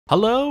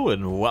Hello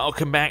and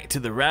welcome back to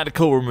the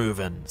Radical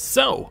Romuvans.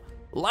 So,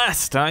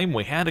 last time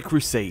we had a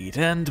crusade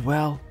and,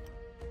 well,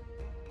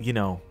 you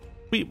know,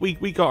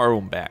 we got our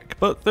own back.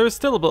 But there's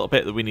still a little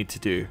bit that we need to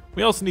do.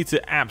 We also need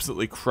to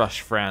absolutely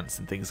crush France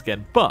and things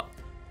again. But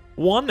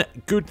one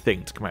good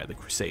thing to come out of the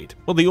crusade,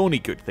 well, the only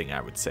good thing I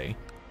would say,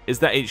 is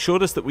that it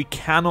showed us that we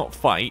cannot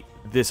fight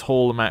this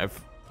whole amount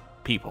of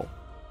people.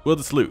 We'll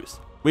just lose.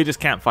 We just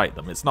can't fight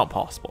them. It's not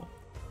possible.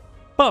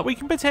 But we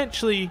can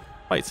potentially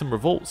fight some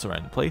revolts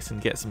around the place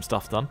and get some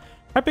stuff done.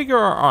 How big are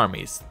our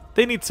armies?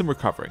 They need some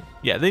recovering.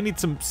 Yeah, they need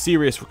some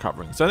serious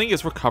recovering. So I think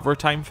it's recover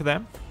time for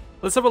them.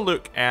 Let's have a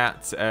look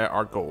at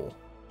our goal,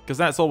 because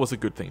that's always a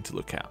good thing to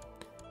look at.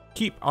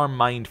 Keep our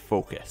mind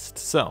focused.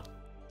 So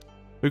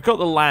we've got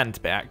the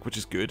land back, which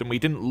is good, and we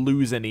didn't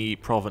lose any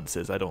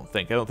provinces, I don't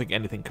think. I don't think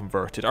anything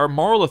converted. Our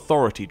moral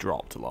authority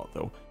dropped a lot,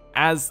 though,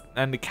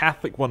 and the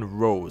Catholic one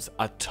rose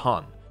a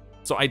ton.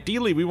 So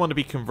ideally, we want to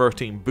be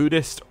converting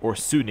Buddhist or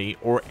Sunni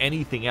or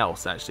anything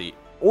else, actually.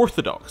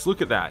 Orthodox,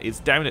 look at that, it's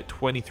down at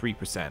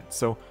 23%.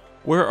 So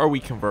where are we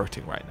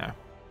converting right now?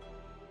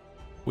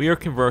 We are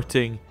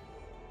converting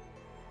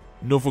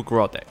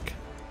Novogrodic.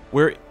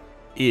 Where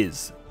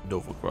is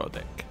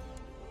Novogrodic?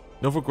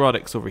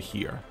 Novogrodic's over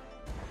here.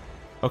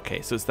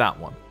 Okay, so it's that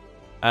one.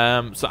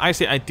 So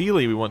actually,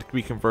 ideally, we want to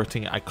be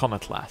converting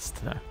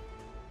Iconoclast now.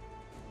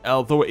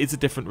 Although it is a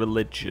different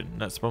religion,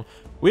 that's the problem.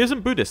 We have some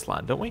Buddhist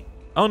land, don't we?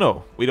 Oh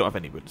no, we don't have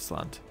any Buddhist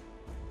land.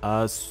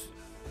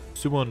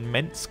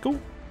 Sumonmensko?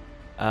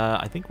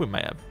 I think we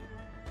might have.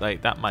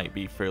 Like, that might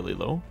be fairly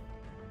low.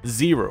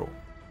 0.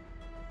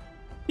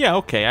 Yeah,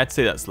 okay, I'd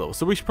say that's low.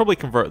 So we should probably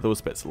convert those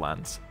bits of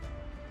lands.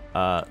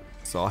 So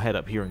I'll head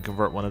up here and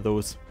convert one of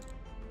those.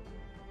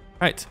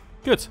 Right,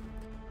 good.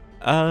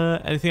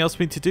 Anything else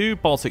we need to do?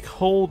 Baltic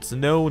holds?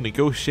 No.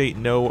 Negotiate?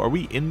 No. Are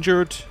we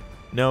injured?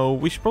 No.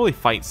 We should probably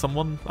fight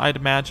someone, I'd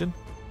imagine.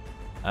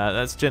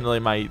 That's generally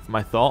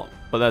my thought.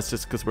 But that's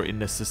just because we're in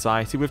this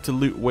society. We have to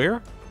loot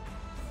where?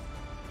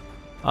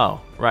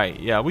 Oh, right.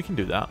 Yeah, we can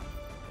do that.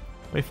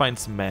 Let me find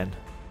some men.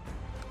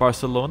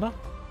 Barcelona.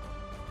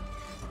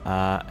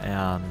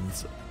 And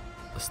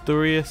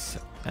Asturias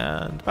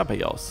and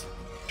Babayos.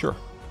 Sure.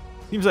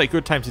 Seems like a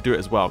good time to do it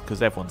as well,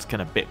 because everyone's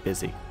kind of a bit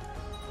busy.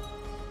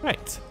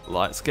 Right,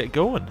 let's get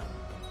going.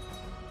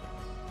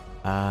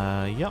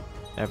 Yep,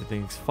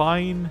 everything's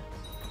fine.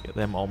 Get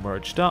them all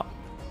merged up.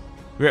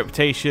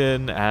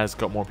 Reputation has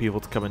got more people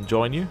to come and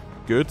join you.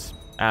 Good,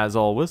 as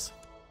always.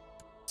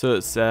 So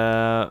it's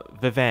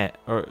Vivant,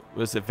 or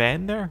was it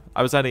Van there?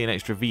 I was adding an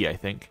extra V, I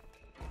think.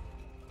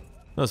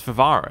 No, it's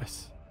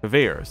Vivaris.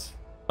 Vivaris.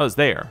 Oh, it's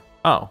there.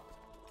 Oh,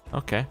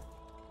 okay.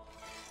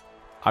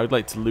 I would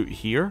like to loot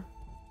here.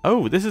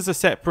 Oh, this is a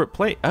separate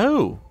plate.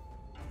 Oh,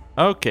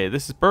 okay,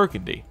 this is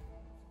Burgundy.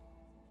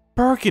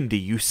 Burgundy,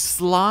 you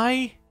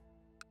sly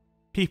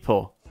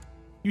people.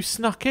 You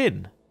snuck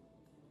in.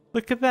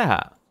 Look at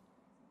that.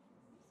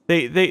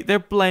 They're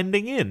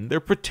blending in. They're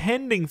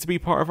pretending to be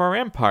part of our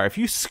empire. If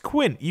you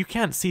squint, you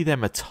can't see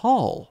them at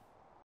all.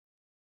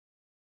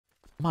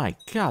 My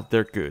god,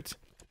 they're good.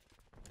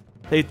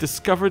 They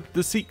discovered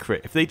the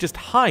secret. If they just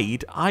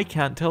hide, I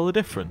can't tell the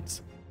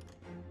difference.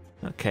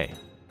 Okay.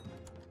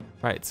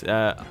 Right,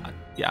 yeah,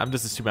 I'm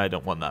just assuming I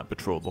don't want that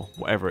betrothal,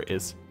 whatever it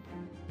is.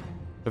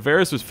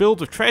 Bavarius was filled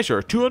with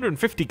treasure,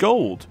 250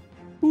 gold.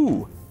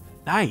 Ooh,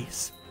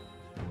 nice.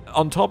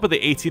 On top of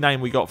the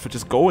 89 we got for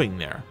just going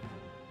there.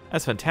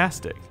 That's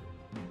fantastic.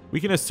 We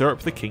can usurp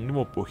the kingdom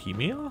of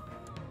Bohemia?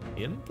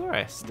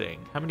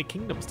 Interesting. How many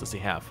kingdoms does he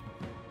have?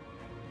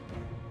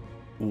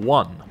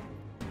 1.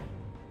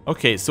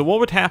 Okay, so what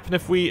would happen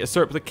if we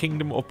usurp the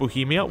kingdom of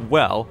Bohemia?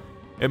 Well,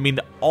 I mean,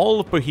 all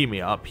of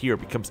Bohemia up here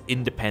becomes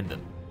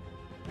independent.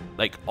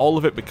 Like, all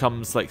of it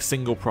becomes, like,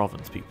 single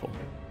province people.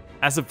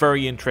 That's a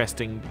very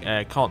interesting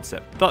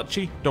concept.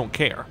 Duchy, don't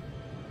care.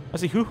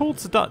 Actually, who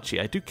holds the duchy?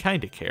 I do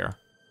kind of care.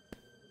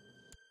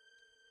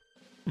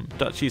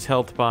 Duchy's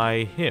held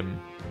by him.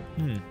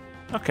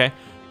 Okay.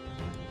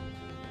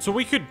 So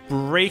we could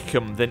break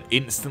him, then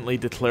instantly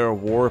declare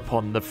war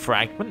upon the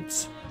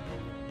fragments?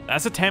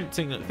 That's a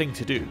tempting thing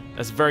to do.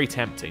 That's very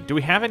tempting. Do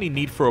we have any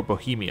need for a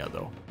Bohemia,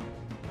 though?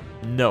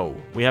 No.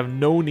 We have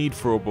no need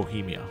for a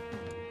Bohemia.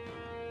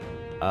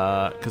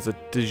 Because a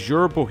de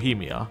jure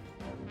Bohemia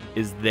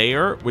is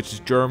there, which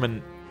is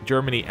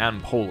Germany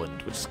and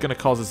Poland, which is going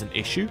to cause us an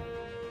issue.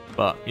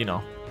 But, you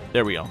know,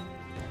 there we go.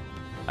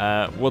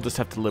 We'll just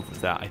have to live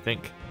with that, I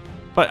think.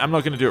 But I'm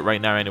not going to do it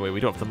right now anyway. We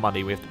don't have the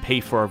money. We have to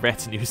pay for our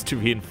retinues to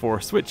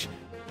reinforce, which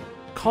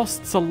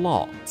costs a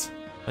lot.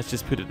 Let's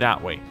just put it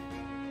that way.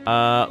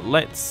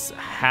 Let's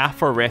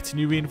half our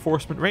retinue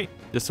reinforcement rate,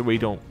 just so we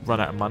don't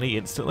run out of money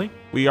instantly.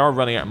 We are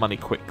running out of money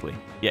quickly.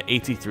 Yeah,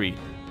 83.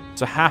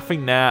 So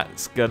halving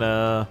that's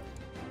gonna...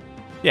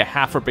 Yeah,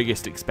 half our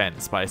biggest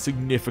expense by a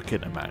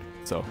significant amount.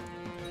 So,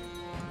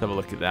 let's have a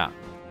look at that.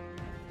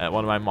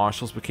 One of my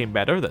marshals became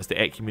better. That's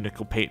the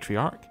Ecumenical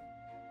Patriarch.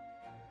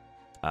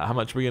 How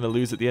much are we going to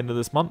lose at the end of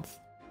this month?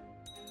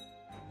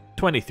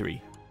 23.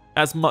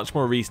 That's much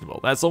more reasonable.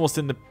 That's almost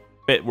in the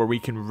bit where we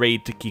can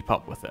raid to keep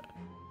up with it.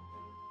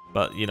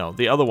 But, you know,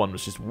 the other one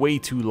was just way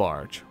too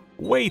large.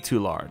 Way too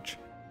large.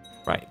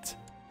 Right.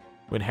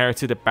 We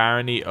inherited a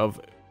barony of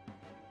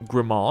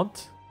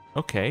Grimaud.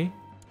 Okay.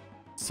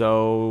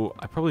 So,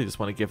 I probably just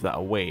want to give that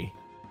away.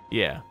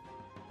 Yeah.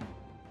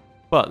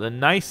 But the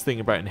nice thing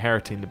about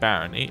inheriting the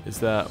barony is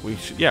that we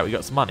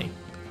got some money.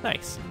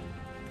 Nice.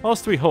 Well,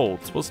 it's 3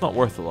 holds. Well, it's not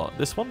worth a lot.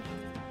 This one?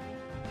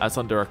 That's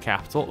under our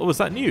capital. Oh, is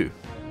that new?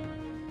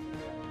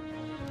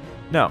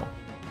 No.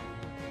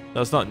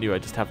 No, it's not new. I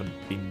just haven't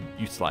been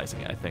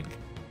utilizing it, I think.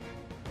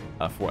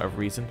 For whatever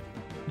reason.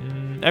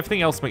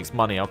 Everything else makes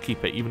money. I'll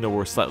keep it, even though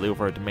we're slightly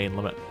over our domain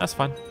limit. That's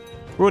fine.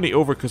 We're only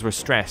over because we're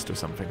stressed or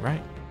something,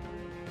 right?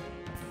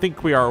 I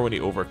think we are only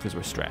over because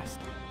we're stressed.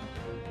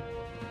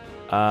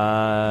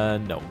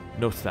 No.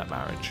 No to that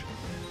marriage.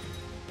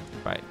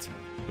 Right.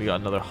 We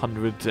got another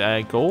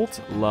 100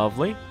 gold.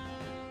 Lovely.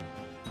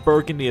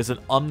 Burgundy is an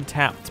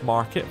untapped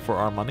market for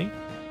our money.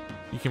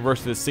 You convert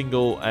to a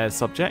single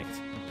subject.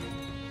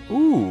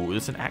 Ooh,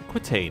 there's an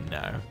Aquitaine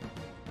now.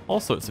 All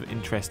sorts of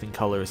interesting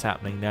colours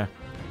happening now.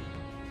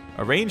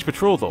 Arranged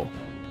betrothal.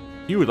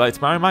 You would like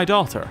to marry my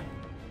daughter?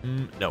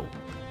 No.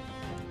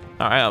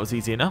 Alright, that was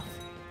easy enough.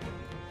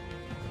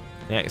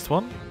 Next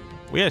one.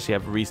 We actually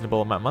have a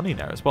reasonable amount of money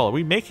now as well. Are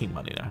we making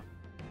money now?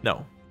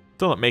 No.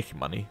 Still not making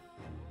money.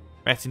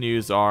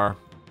 Retinues are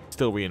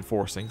still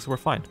reinforcing, so we're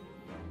fine.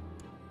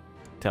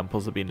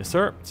 Temples have been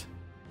usurped.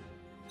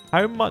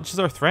 How much is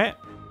our threat?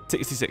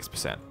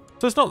 66%.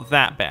 So it's not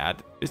that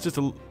bad. It's just,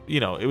 you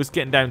know, it was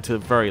getting down to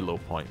very low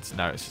points.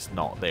 Now it's just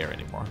not there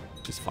anymore,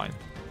 which is fine.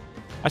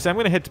 Actually, I'm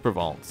going to head to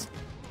Provence.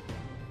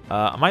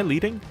 Am I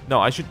leading? No,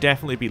 I should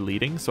definitely be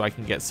leading so I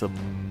can get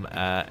some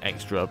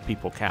extra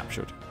people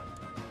captured.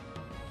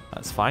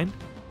 That's fine.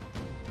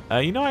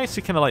 You know, I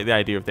actually kind of like the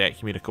idea of the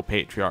Ecumenical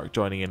Patriarch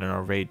joining in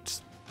our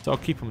raids. So I'll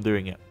keep him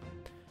doing it.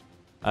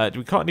 Do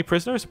we caught any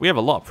prisoners? We have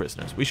a lot of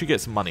prisoners. We should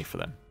get some money for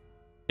them.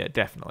 Yeah,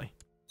 definitely.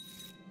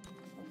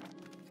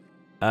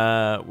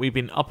 We've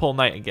been up all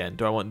night again.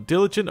 Do I want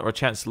diligent or a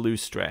chance to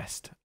lose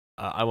stressed?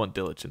 I want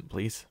diligent,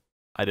 please.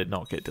 I did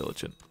not get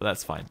diligent, but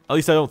that's fine. At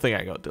least I don't think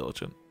I got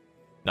diligent.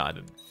 No, I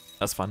didn't.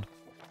 That's fine.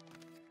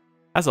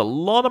 That's a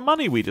lot of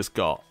money we just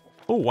got.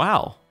 Oh,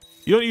 wow.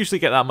 You don't usually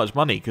get that much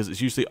money because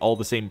it's usually all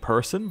the same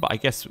person, but I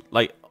guess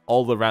like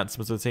all the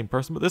ransoms are the same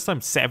person, but this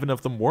time 7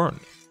 of them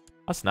weren't.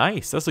 That's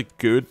nice. That's a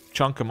good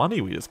chunk of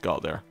money we just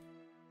got there.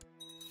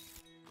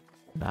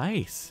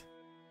 Nice.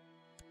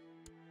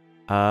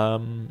 Got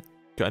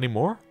any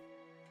more?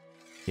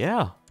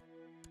 Yeah.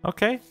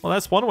 Okay. Well,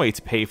 that's one way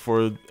to pay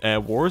for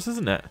wars,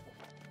 isn't it?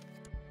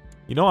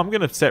 You know, I'm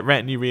going to set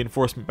retinue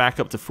reinforcement back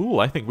up to full.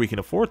 I think we can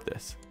afford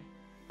this.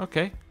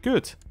 Okay,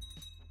 good.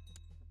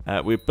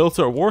 We've built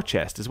our war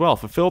chest as well.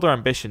 Fulfilled our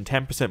ambition,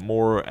 10%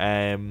 more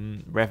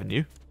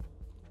revenue.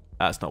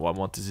 That's not what I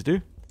wanted to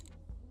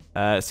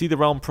do. See the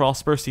realm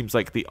prosper seems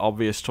like the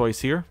obvious choice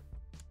here.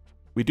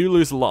 We do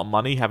lose a lot of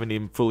money having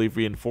him fully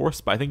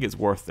reinforced, but I think it's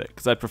worth it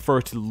because I'd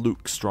prefer to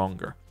look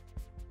stronger.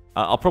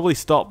 I'll probably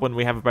stop when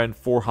we have around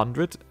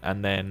 400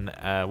 and then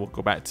we'll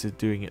go back to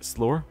doing it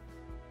slower.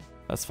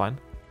 That's fine.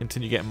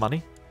 Continue getting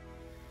money.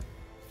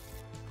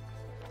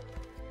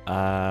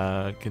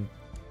 Oh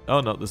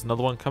no, there's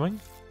another one coming.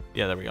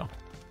 Yeah, there we go.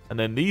 And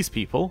then these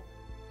people,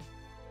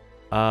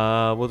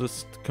 we'll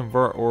just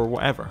convert or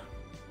whatever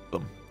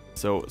them.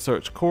 So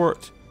search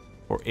court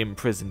or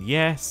imprison,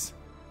 yes.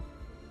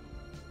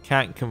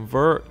 Can't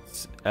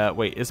convert.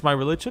 Wait, is my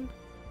religion?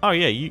 Oh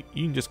yeah, you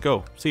can just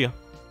go. See ya.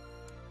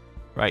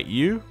 Right,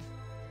 you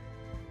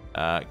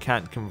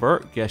can't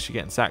convert. Guess you're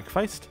getting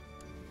sacrificed.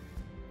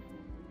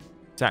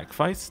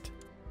 Sacrificed.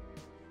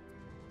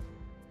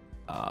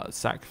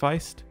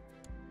 Sacrificed.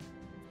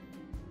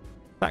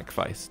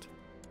 Sacrificed.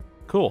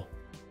 Cool.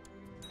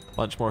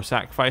 Bunch more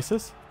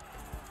sacrifices.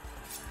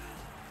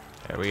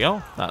 There we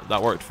go.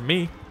 That worked for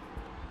me.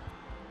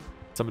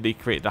 Somebody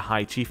created a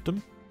high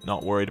chiefdom.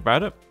 Not worried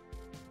about it.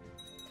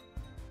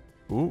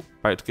 Ooh,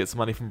 about to get some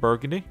money from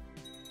Burgundy.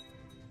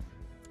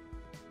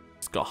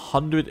 It's got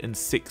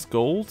 106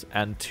 gold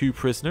and 2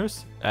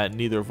 prisoners,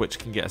 neither of which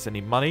can get us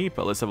any money,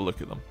 but let's have a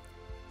look at them.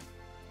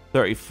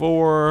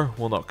 34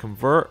 will not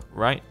convert,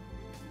 right?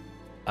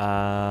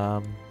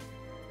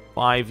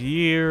 5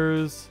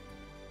 years.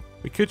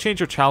 We could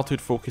change our childhood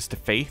focus to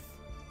faith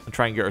and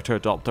try and get her to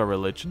adopt our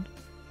religion.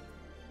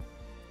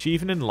 Is she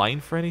even in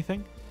line for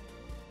anything?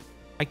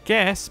 I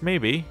guess,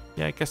 maybe.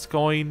 Yeah, I guess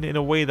going in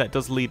a way that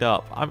does lead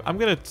up. I'm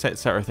going to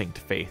set her thing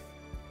to faith.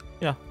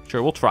 Yeah,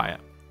 sure, we'll try it.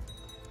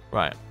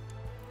 Right.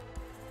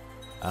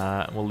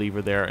 And we'll leave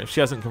her there. If she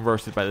hasn't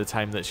converted by the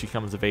time that she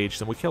comes of age,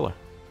 then we kill her.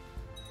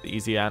 The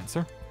easy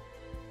answer.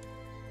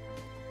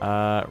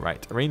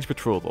 Right. Arrange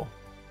betrothal.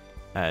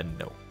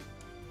 No.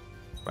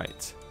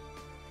 Right.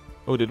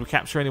 Oh, did we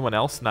capture anyone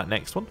else in that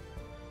next one?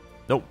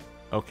 Nope.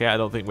 Okay, I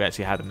don't think we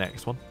actually had a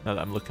next one, now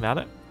that I'm looking at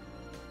it.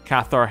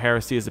 Cathar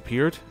heresy has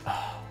appeared.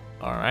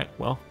 Alright,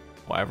 well,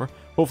 whatever.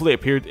 Hopefully it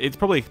appeared. It's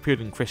probably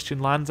appeared in Christian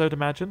lands, I'd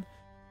imagine.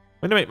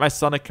 I'm going to make my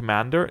son a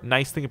commander.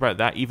 Nice thing about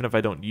that, even if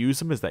I don't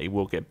use him, is that he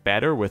will get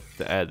better with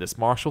this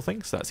martial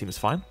thing, so that seems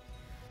fine.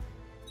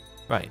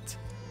 Right.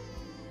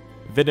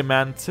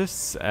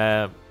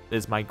 Vidimantus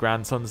is my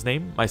grandson's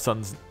name. My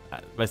son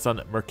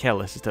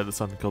Merkelis is the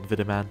son called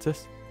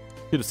Vidimantus.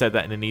 Could have said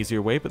that in an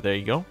easier way, but there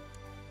you go.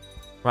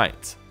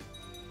 Right.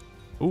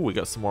 Ooh, we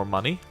got some more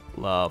money.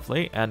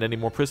 Lovely. And any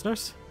more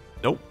prisoners?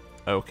 Nope.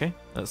 Okay,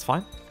 that's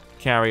fine.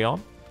 Carry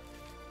on.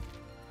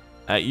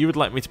 You would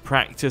like me to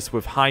practice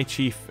with High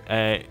Chief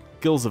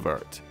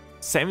Gilzavert.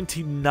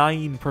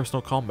 79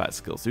 personal combat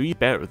skills. So he's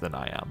better than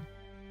I am.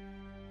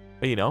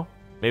 But you know,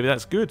 maybe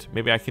that's good.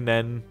 Maybe I can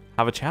then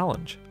have a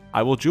challenge.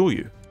 I will duel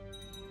you.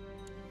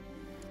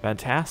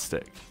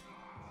 Fantastic.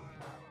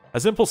 A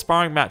simple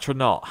sparring match or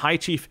not, High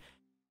Chief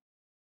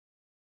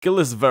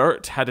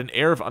Gilzavert had an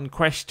air of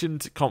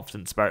unquestioned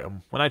confidence about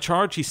him. When I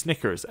charge, he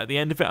snickers. At the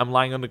end of it, I'm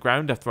lying on the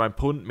ground after my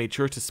opponent made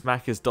sure to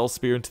smack his dull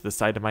spear into the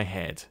side of my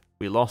head.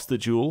 We lost the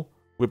duel.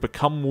 We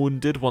become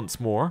wounded once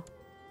more.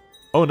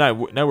 Oh, now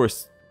we're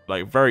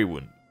like very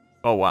wounded.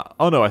 Oh wow.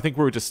 Oh no, I think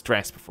we were just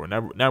stressed before.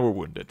 Now we're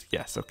wounded.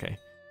 Yes, okay.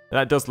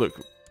 That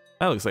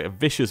looks like a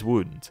vicious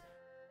wound.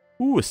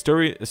 Ooh,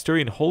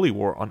 Asturian Holy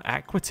War on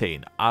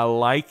Aquitaine. I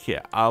like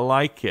it. I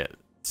like it.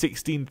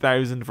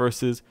 16,000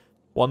 versus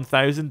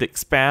 1,000.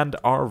 Expand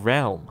our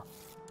realm.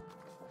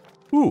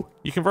 Ooh,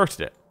 you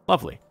converted it.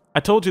 Lovely. I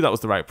told you that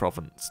was the right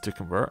province to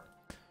convert.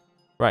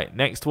 Right,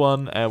 next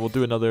one. We'll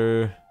do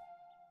another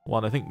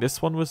one. I think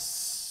this one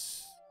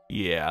was...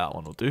 Yeah, that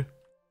one will do.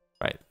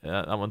 Right,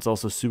 that one's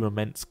also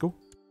Sumamensko.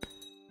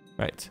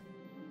 Right.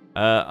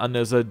 And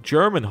there's a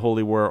German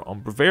Holy War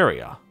on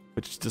Bavaria,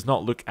 which does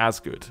not look as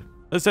good.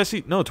 It's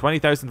actually... No,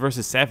 20,000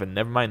 versus 7.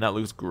 Never mind, that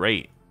looks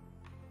great.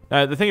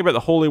 Now, the thing about the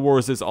Holy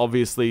Wars is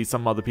obviously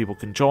some other people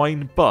can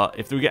join, but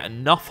if we get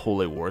enough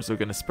Holy Wars, we're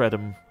going to spread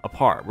them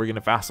apart. We're going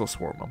to vassal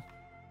swarm them.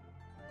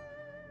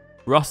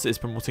 Russ is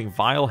promoting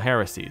vile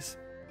heresies.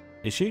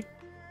 Is she?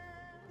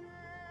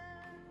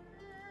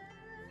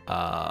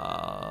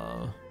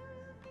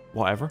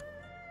 Whatever.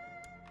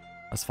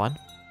 That's fine.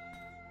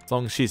 As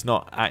long as she's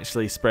not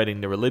actually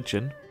spreading the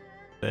religion,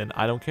 then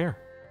I don't care.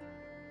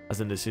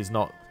 As in that she's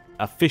not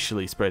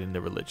officially spreading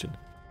the religion.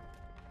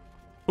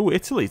 Oh,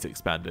 Italy's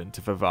expanded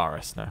into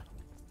Vivaris now.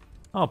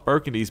 Oh,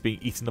 Burgundy's being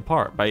eaten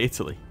apart by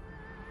Italy.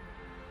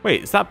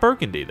 Wait, is that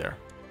Burgundy there?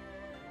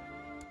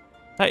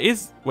 That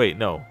is... Wait,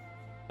 no.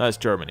 That's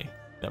Germany.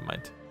 Never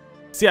mind.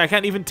 See, I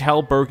can't even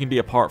tell Burgundy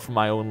apart from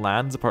my own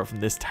lands, apart from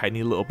this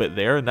tiny little bit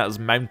there, and that was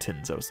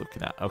mountains I was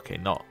looking at. Okay,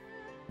 not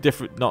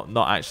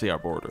actually our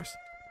borders.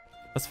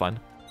 That's fine.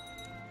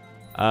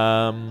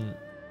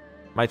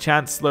 My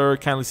Chancellor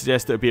kindly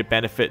suggested it would be a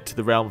benefit to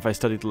the realm if I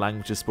studied the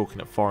languages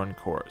spoken at foreign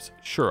courts.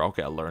 Sure, I'll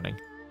get a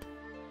learning.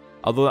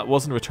 Although that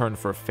was in return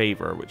for a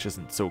favour, which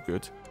isn't so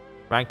good.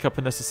 Rank up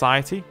in the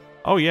society?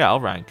 Oh yeah,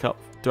 I'll rank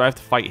up. Do I have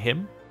to fight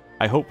him?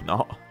 I hope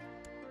not.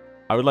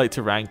 I would like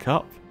to rank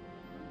up.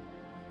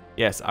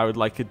 Yes, I would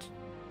like a...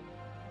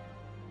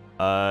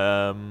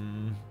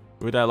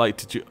 Would I like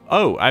to...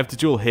 Oh, I have to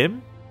duel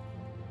him?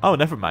 Oh,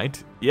 never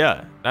mind.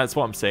 Yeah, that's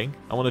what I'm saying.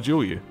 I want to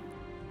duel you.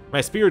 My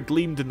spear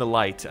gleamed in the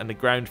light, and the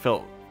ground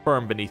felt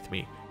firm beneath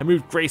me. I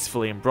moved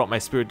gracefully and brought my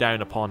spear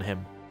down upon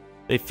him.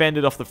 They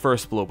fended off the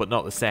first blow, but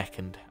not the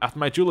second. After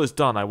my duel is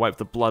done, I wipe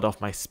the blood off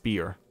my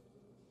spear.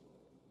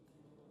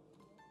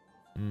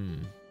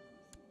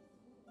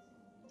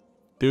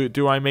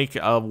 Do I make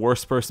a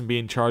worse person be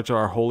in charge of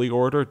our holy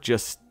order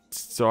just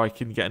so I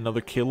can get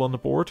another kill on the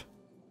board?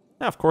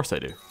 Yeah, of course I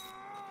do.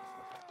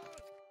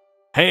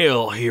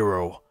 Hail,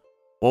 hero!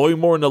 While we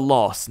mourn the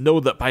loss, know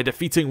that by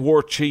defeating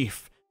War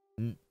Chief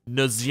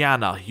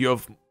Naziana, you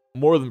have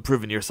more than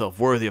proven yourself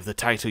worthy of the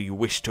title you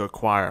wish to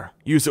acquire.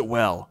 Use it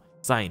well.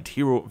 Signed,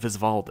 Hero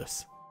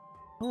Visvaldis.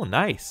 Oh,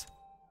 nice.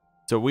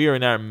 So we are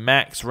in our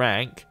max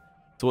rank.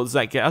 So what does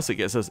that get us? It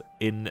gets us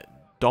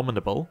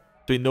Indomitable.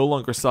 We no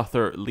longer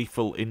suffer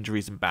lethal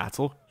injuries in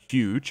battle.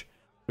 Huge.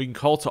 We can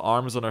call to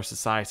arms on our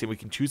society. We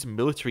can choose a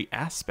military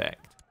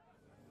aspect.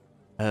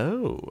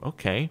 Oh,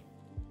 okay.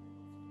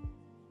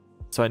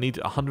 So I need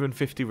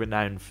 150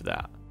 renown for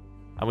that.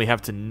 And we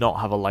have to not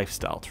have a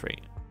lifestyle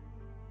trait.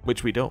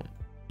 Which we don't.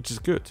 Which is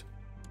good,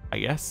 I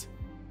guess.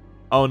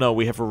 Oh no,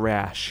 we have a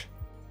rash.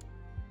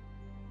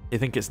 They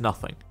think it's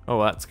nothing.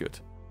 Oh, that's good.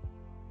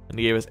 And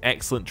he gave us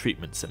excellent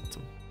treatment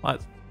symptom.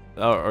 What?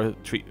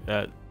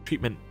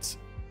 Treatment...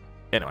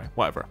 Anyway,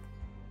 whatever.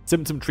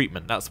 Symptom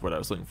treatment, that's what I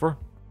was looking for.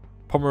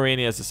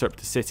 Pomerania has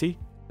usurped a city.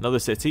 Another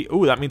city.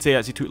 Oh, that means they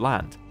actually took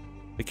land.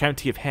 The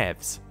county of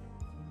Heves.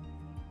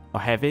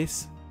 Or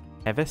Heves?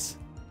 Heves?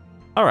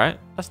 Alright,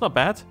 that's not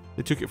bad.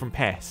 They took it from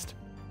Pest.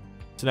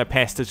 So now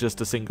Pest is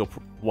just a single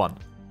one.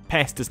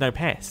 Pest is now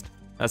Pest.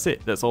 That's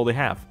it. That's all they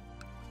have.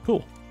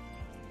 Cool.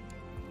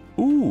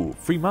 Ooh,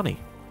 free money.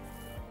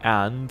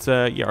 And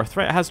yeah, our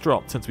threat has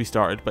dropped since we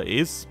started, but it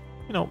is,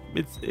 you know,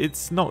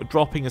 it's not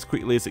dropping as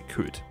quickly as it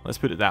could. Let's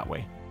put it that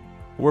way.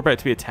 We're about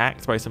to be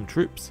attacked by some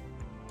troops.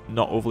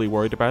 Not overly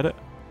worried about it.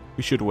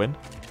 We should win.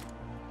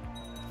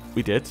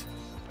 We did.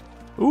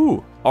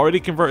 Ooh, already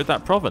converted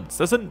that province.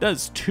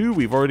 That's 2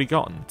 we've already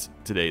gotten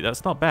today.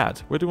 That's not bad.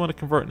 Where do we want to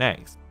convert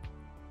next?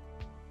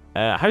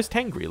 How's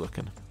Tengri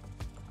looking?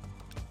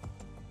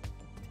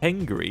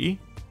 Tengri?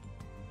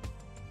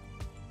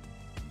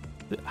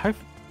 How?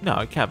 No,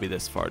 it can't be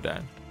this far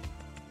down.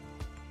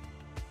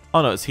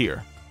 Oh no, it's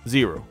here.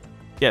 0.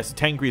 Yeah, so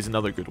Tengri is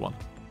another good one,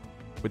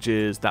 which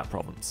is that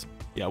province.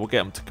 Yeah, we'll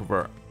get him to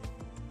convert.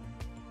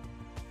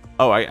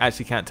 Oh, I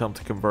actually can't tell him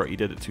to convert. He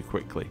did it too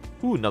quickly.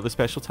 Ooh, another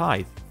special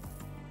tithe.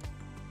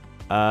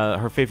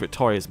 Her favorite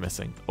toy is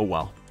missing. Oh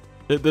well.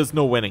 There's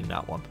no winning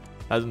that one.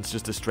 That's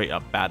just a straight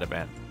up bad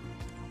event.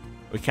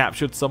 We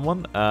captured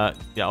someone. Yeah,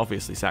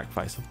 obviously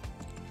sacrifice him.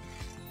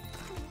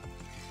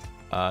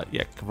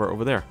 Yeah, convert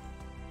over there.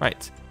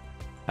 Right.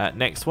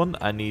 Next one,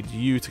 I need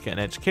you to get an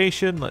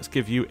education. Let's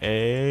give you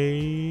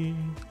a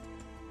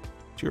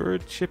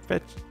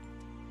stewardship.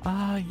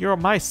 You're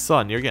my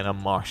son. You're getting a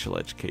martial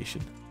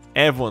education.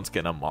 Everyone's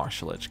getting a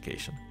martial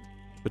education.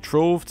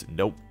 Betrothed?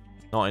 Nope.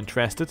 Not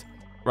interested.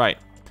 Right.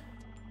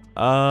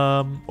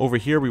 Over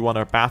here we won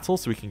our battle,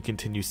 so we can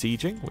continue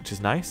sieging, which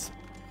is nice.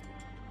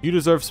 You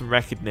deserve some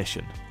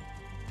recognition.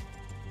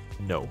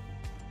 No.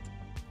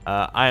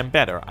 I am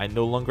better. I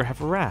no longer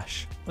have a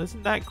rash.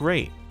 Isn't that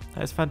great?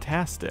 That is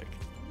fantastic.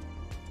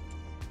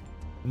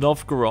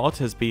 Novgorod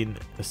has been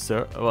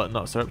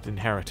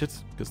inherited,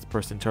 because the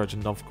person in charge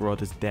of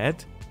Novgorod is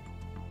dead.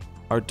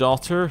 Our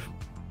daughter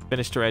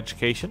finished her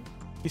education.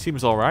 She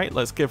seems alright.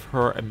 Let's give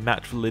her a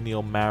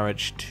matrilineal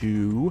marriage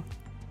to...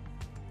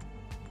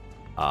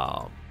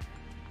 I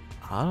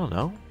don't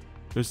know.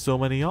 There's so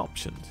many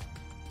options.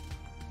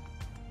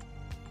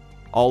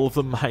 All of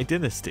them my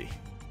dynasty.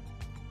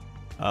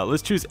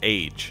 Let's choose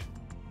age.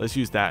 Let's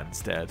use that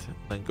instead.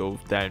 Then go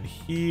down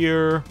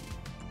here.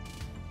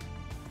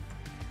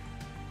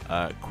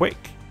 Quick.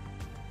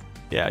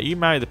 Yeah, you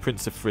marry the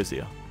Prince of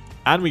Frisia.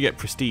 And we get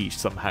prestige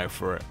somehow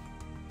for it.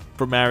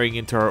 For marrying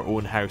into our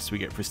own house, we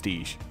get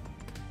prestige.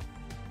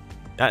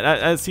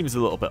 That seems a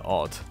little bit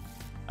odd.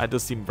 That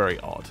does seem very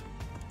odd.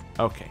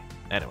 Okay,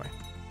 anyway.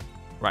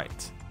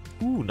 Right.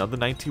 Ooh, another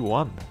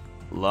 91.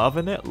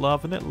 Loving it,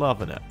 loving it,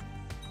 loving it.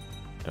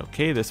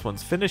 Okay, this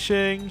one's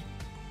finishing.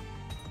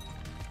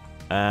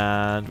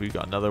 And we've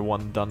got another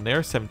one done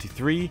there,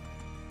 73.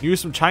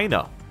 News from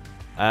China.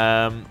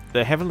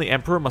 The Heavenly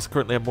Emperor must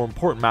currently have more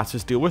important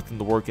matters to deal with than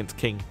the war against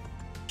King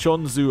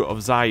Chonzu of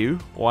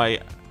Zayu. Why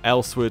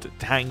else would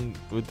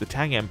the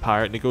Tang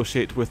Empire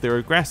negotiate with their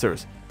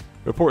aggressors?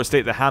 Reports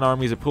state the Han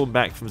armies are pulling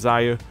back from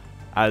Zayu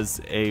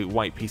as a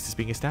white peace is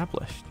being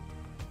established.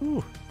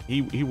 Ooh,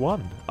 he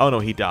won. Oh no,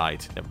 he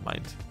died. Never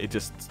mind. It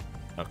just...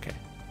 Okay.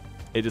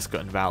 It just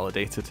got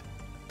invalidated.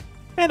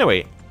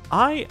 Anyway,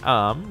 I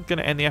am going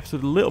to end the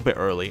episode a little bit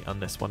early on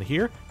this one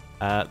here.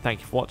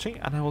 Thank you for watching,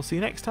 and I will see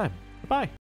you next time. Bye.